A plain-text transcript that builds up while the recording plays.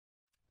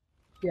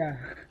क्या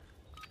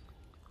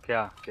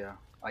क्या क्या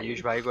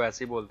आयुष भाई को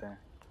ऐसे ही बोलते हैं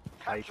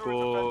भाई को।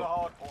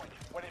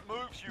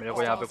 मेरे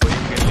को यहाँ पे कोई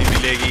किल नहीं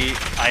मिलेगी।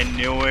 I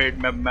knew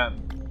it.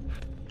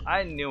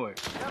 I knew it.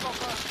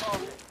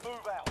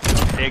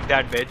 Take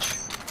that beach.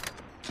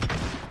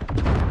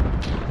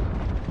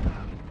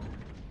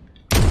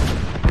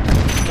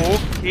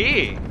 Okay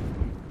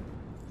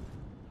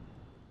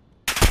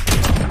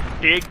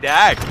take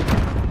that.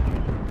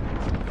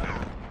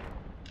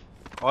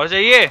 और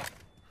चाहिए?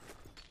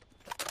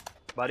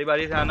 बारी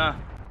बारी से आना।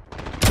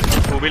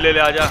 तू भी ले ले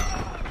आजा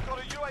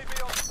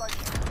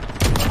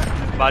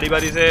बारी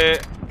बारी से।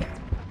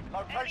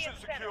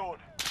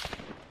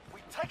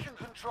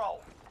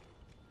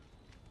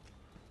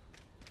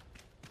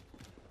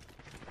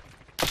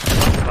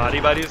 बारी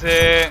बारी से।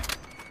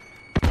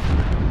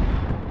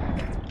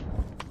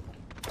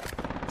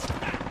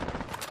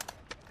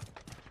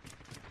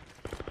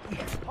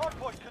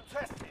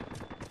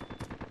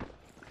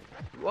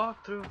 Walk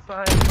through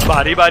fire.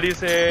 बारी बारी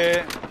से।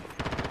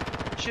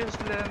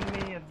 Just let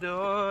me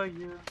adore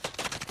you.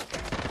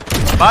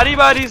 बारी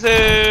बारी से।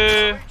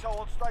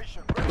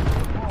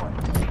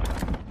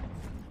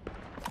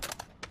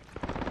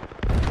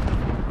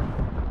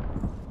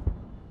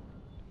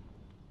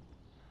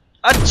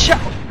 अच्छा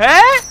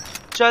है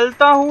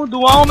चलता हूँ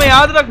दुआओं में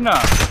याद रखना।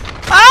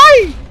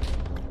 आई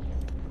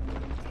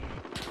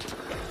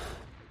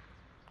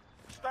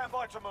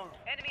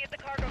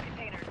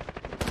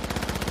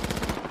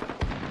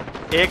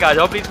एक आ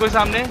जाओ प्लीज कोई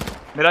सामने।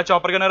 मेरा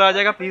चॉपर गनर आ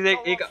जाएगा प्लीज।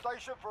 एक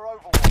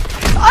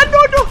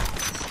नो नो।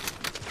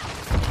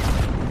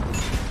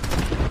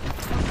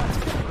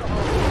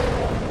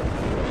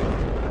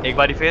 एक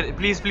बारी फिर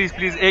प्लीज प्लीज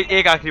प्लीज।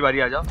 एक आखिरी बारी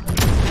आ जाओ।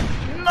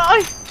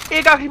 नहीं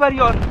एक आखिरी बारी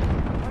और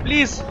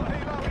प्लीज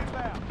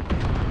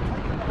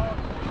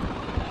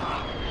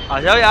आ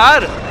जाओ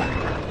यार।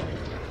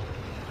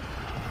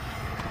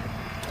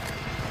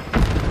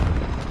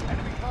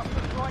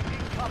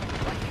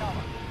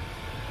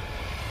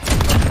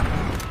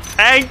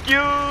 Thank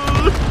you.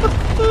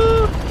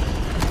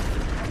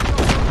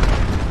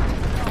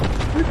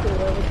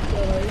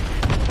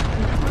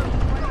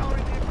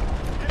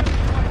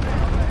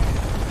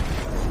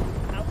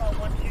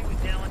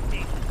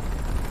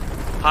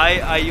 हाय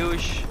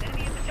आयुष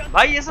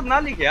भाई ये सब ना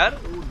लिखे यार।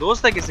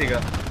 दोस्त है किसी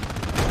का।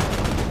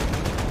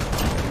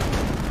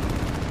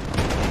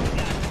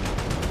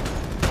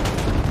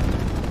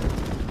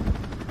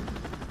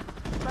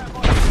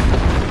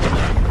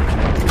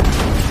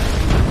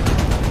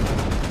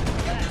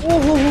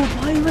 ओहो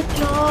भाई मैं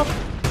क्या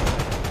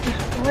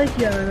डिस्ट्रॉय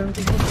किया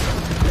मैंने।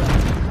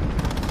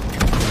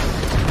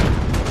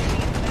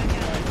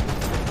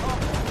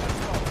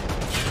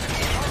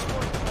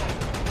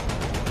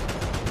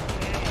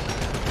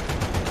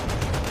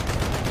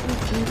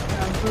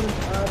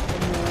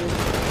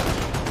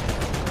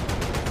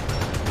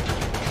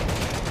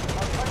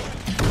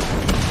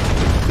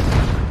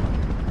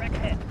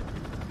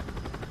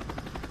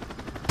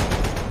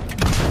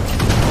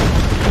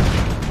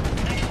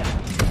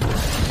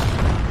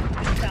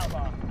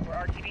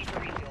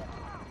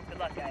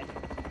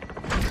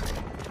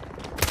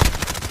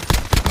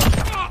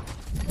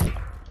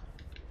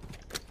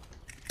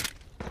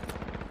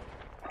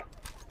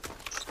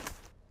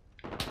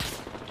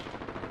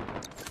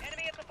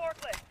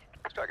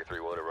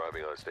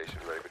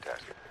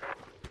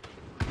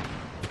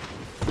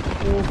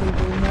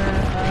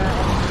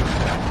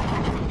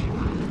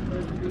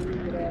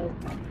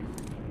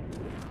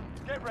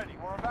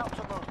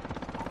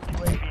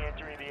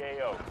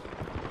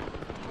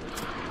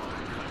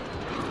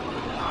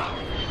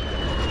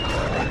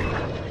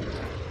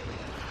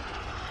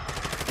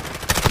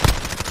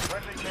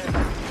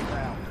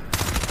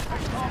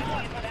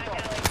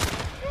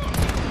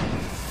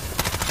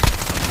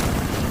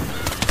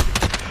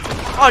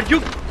 और यू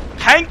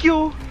थैंक यू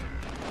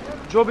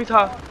जो भी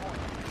था।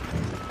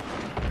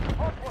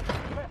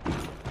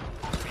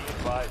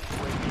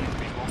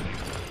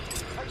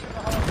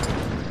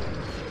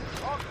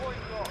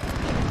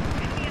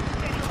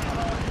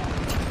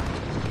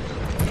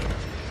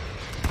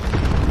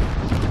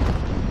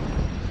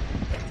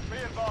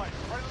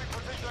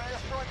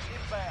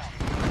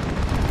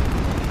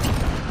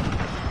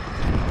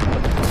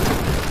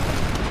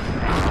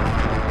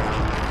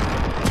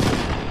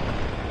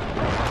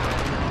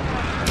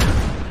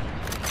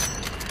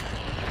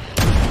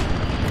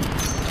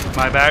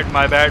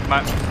 My bad,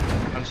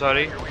 I'm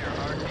sorry.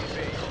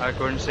 I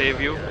couldn't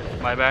save you.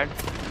 My bad.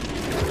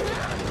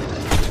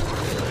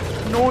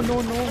 No.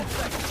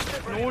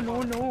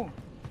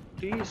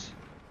 Please.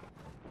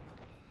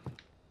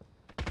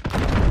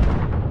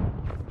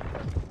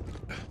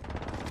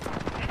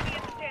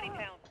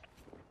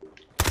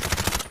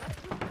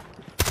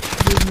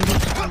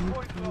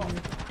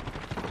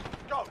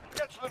 Go,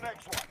 get to the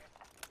next one.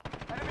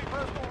 Enemy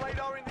personal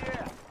radar in the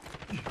air.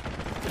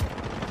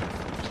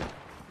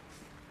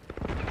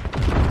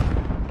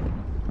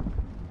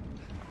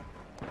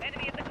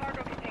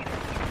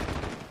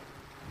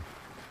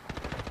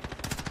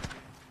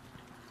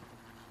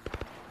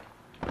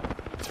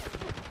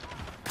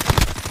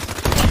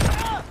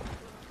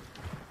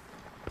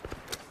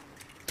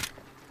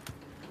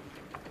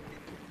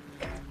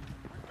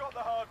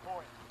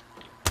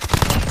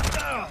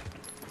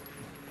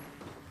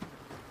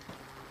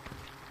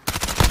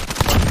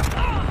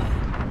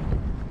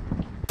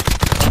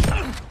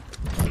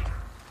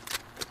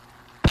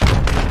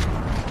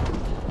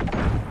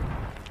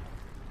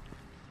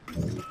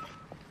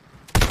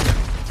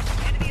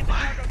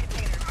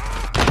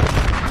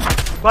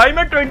 भाई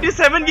मैं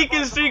 27 की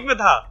किल स्ट्रीक में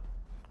था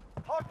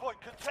Hardpoint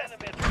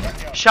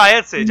contested.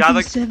 शायद से,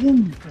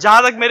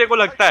 जहां तक मेरे को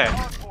लगता है।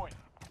 Hardpoint.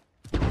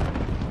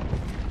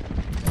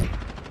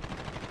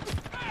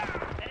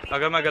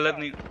 अगर मैं गलत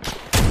नहीं,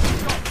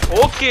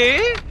 ओके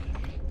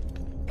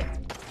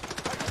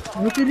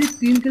वो तेरी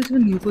 3 किल्स में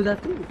न्यूक हो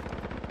जाती है।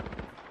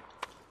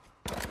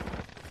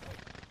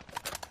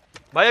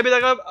 भाई अभी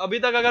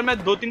तक अगर मैं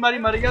 2-3 बारी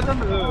मर गया था,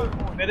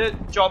 मेरे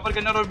चॉपर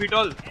गनर और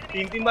बीटॉल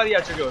 3 बारी आ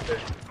चुके होते।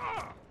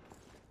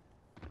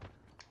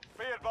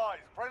 Be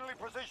advised, friendly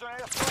precision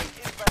airstrike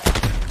inbound.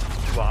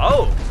 Wow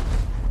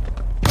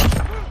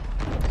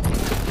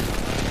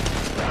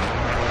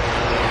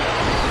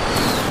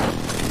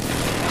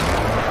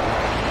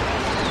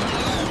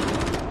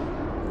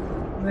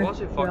मैं What's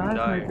he fucking क्या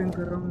dying? स्नाइपिंग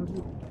कर रहा हूँ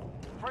मुझे।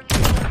 Friendly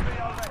UAV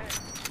overhead.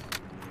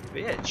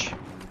 bitch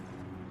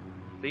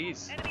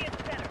please Enemy at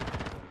the center.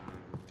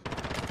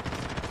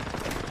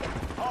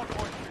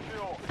 Hardpoint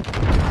secure.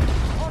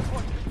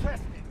 Hardpoint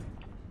contested.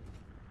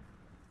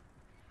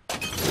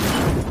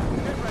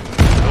 Get ready.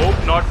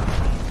 nope not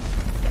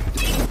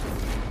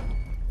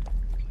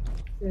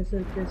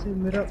कैसे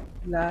मेरा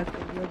लैग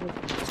कर दिया तो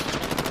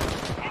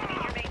Enemy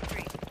near Main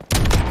Street.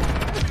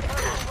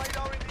 Personal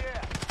radar in the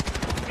air.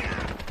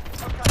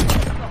 Okay,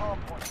 get to the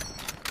hardpoint.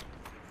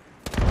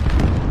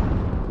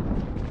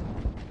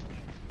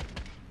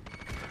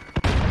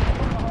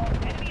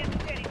 Enemy at the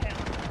standing town.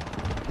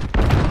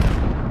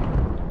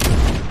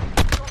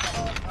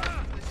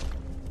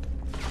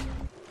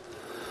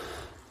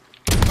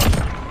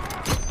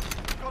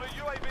 Got a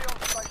UAV on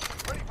station,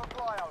 ready for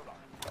flyover.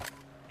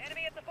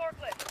 Enemy at the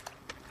forklift.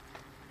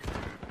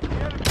 The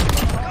enemy's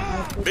on the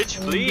hardpoint. bitch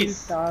please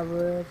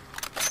tower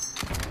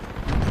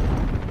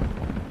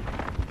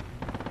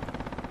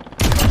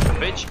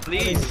bitch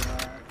please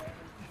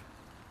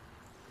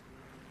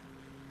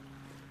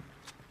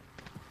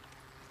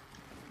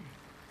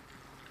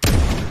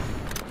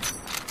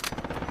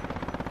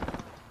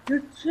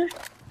shit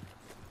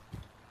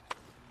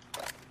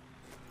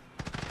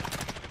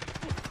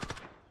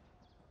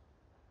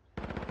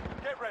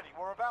Get ready,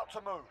 we're about to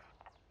move.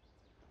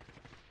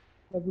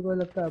 कभी को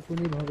लगता है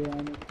अपनी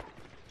भगवान है।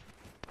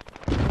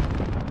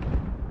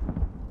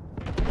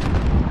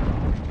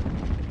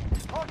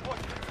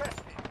 Hardpoint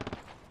contested.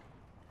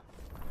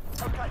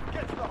 Okay,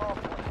 get to the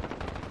hardpoint.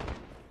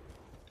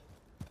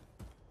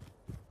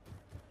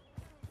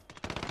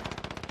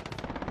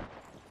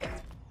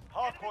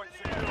 Hardpoint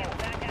secure.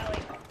 Back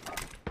alley.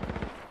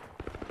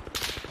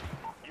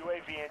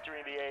 UAV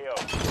entering the AO.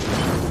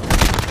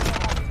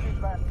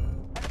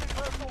 Enemy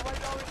personal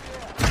radar in the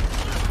air.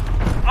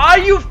 are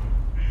you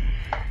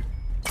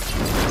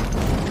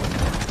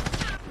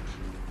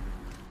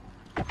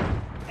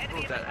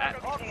Enemy at that the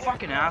cargo container.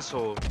 fucking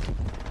asshole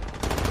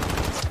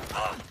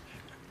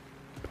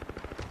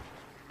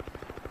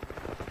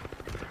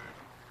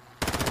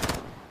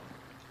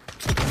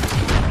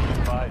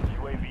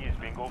UAV is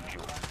bingo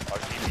fuel.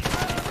 RTB.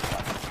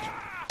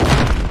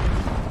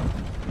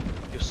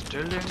 you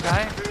still didn't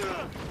die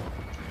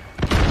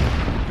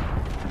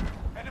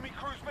Enemy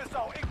cruise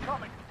missile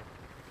incoming.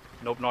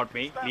 nope not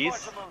me Stand by please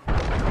to move.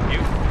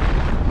 you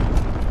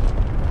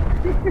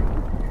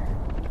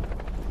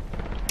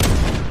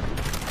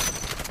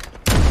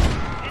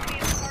Enemy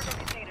at the cargo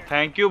container.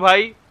 thank you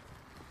भाई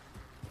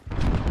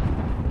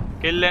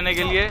किल लेने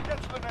के लिए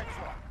Get to the next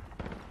one.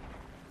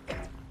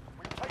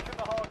 We've taken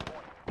the hard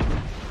point.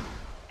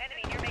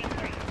 Enemy near Main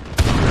Street.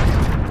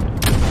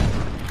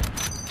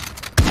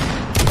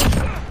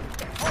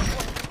 Hard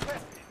point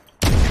contested.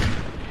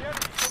 The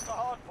enemy took the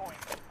hard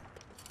point.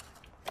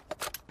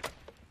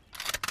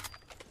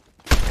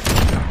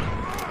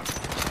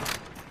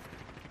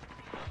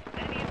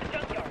 Enemy at the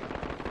junkyard.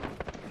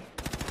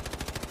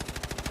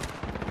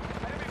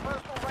 Enemy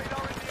personal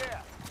radar in the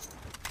air.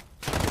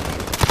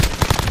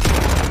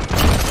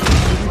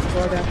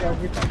 Squad यहाँ पे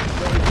आगे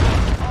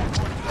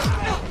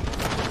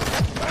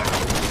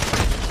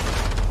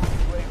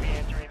UAV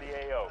entering the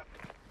AO.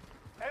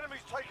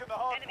 Enemy's taken the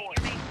hard Enemy point.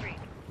 near Main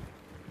Street.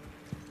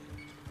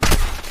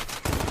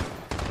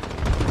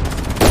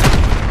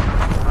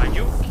 are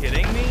you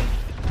kidding me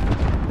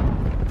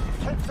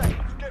 10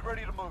 seconds. Get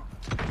ready to move.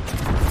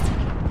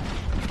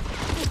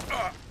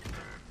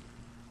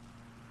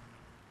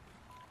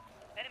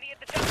 Enemy at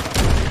the junkyard.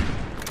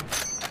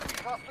 Enemy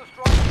cluster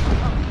strike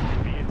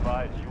incoming. Be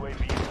advised,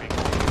 UAV is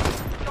bingo.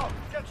 Go.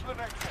 Get to the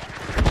next one.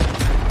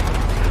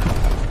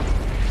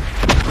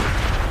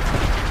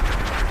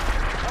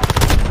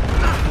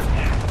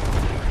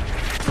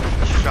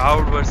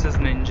 shroud versus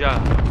ninja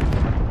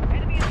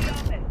Enemy at the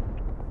office.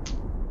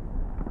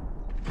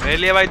 मेरे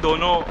लिए भाई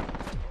दोनों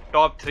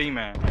top 3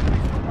 में है, Took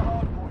the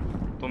hard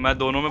point. तो मैं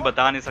दोनों में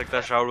बता नहीं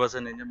सकता श्राउड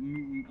वर्सेस निंजा।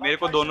 मेरे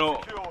को दोनों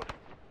Secured.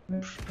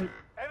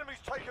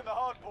 Enemy's taken the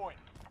hard point.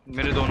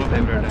 मेरे दोनों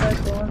फेवरेट है।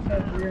 कौन सा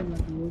ये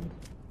मतलब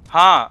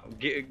हाँ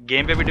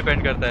गेम पे भी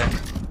डिपेंड करता है।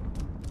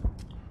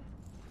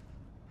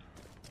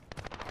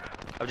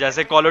 अब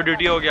जैसे कॉल ऑफ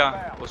ड्यूटी हो गया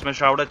उसमें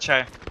श्राउड अच्छा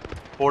है,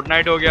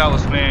 फोर्टनाइट हो गया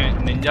उसमें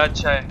निंजा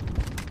अच्छा है।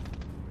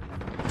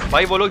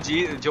 भाई वो लोग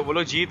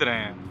जीत रहे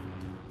हैं,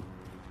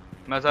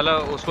 मैं साला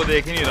उसको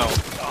देख ही नहीं रहा हूँ।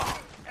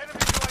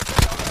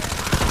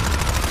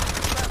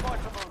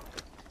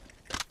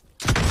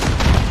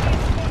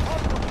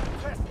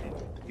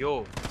 Yo,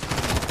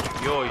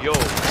 yo.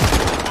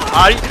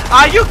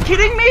 Are you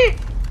kidding me?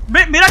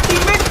 मेरा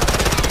टीममेट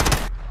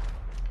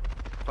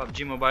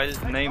PUBG मोबाइल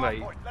नहीं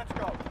भाई,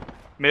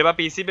 मेरे पास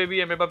PC पे भी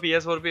है, मेरे पास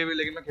PS4 पे भी,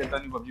 लेकिन मैं खेलता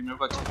नहीं PUBG, मेरे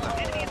को अच्छा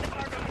नहीं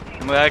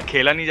लगता, मुझे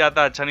खेला नहीं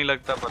जाता, अच्छा नहीं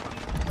लगता, पता नहीं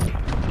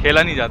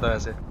खेला नहीं जाता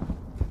वैसे।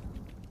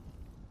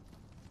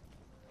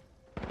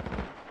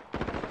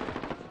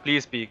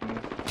 Please speak me.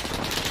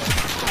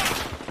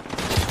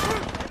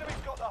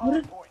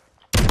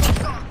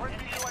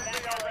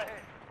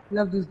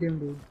 Love this game,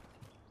 dude.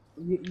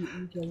 ये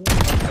क्या हुआ?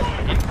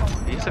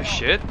 Piece of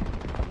shit.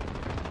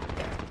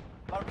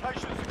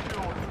 Location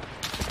secured.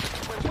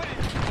 We're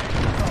winning.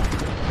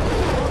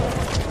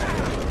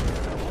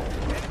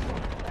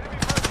 Enemy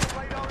personal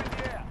radar in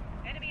the air.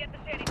 Enemy at the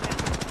standing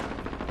ground.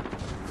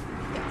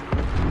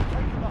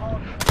 Taking the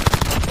hard point.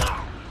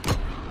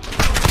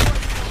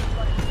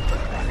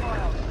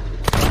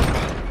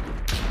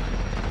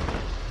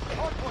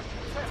 Hard point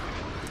contested.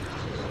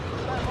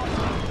 Stand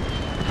by.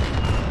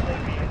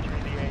 UAV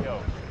entering the AO.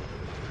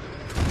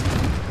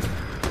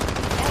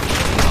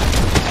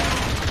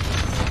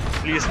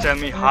 Please tell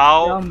me how.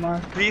 Yeah, man.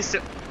 Please.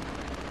 Enemy's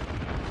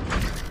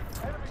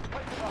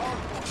taking the hard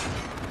point.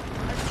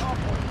 Next hard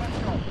point, let's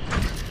go.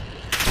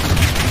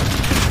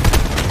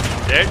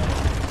 Dead.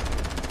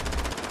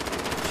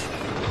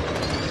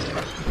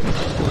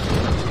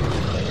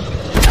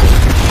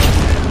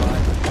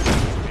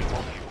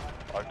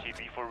 RTB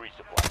for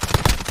resupply.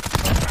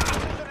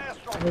 There's an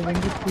airstrike. वो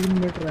बंदी 3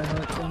 minute रहा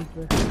है कम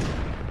पे।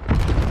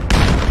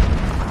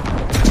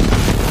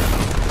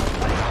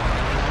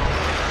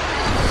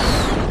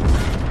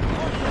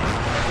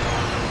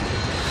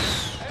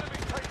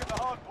 Enemy's taken the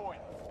hard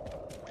point.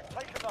 We've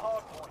taken the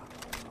hard point.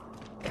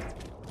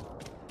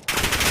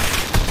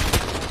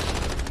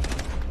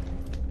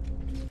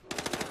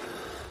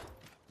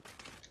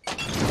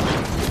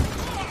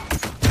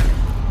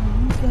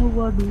 ये क्या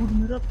हुआ dude?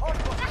 मेरा Hard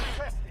point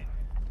contested.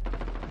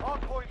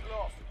 Hard point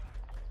lost.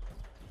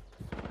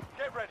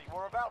 Get ready,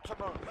 we're about to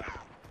move.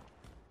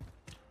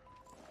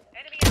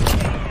 Enemy at the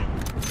standing ground.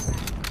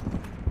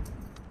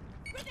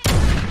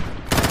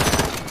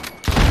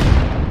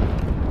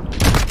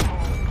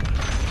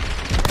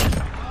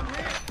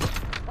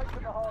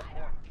 Taking the hard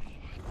point.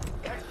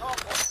 Next hard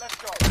point, let's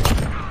go.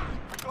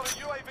 We've got a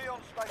UAV on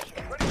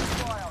station, ready to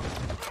fly out.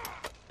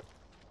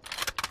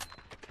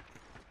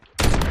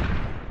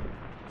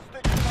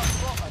 Stick to that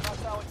proper,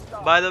 that's how it's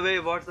done. By the way,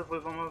 what's the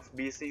full form of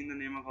BC in the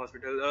name of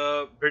hospital?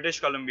 British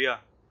Columbia.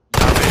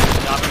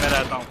 जहाँ पे मैं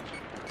रहता हूँ।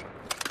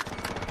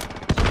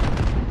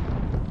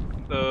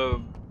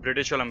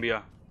 British Columbia.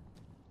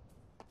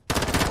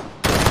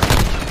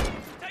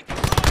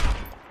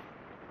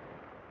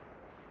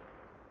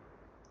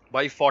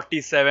 By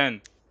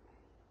 47.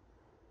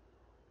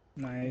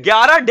 nice.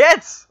 11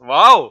 deaths.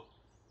 Wow.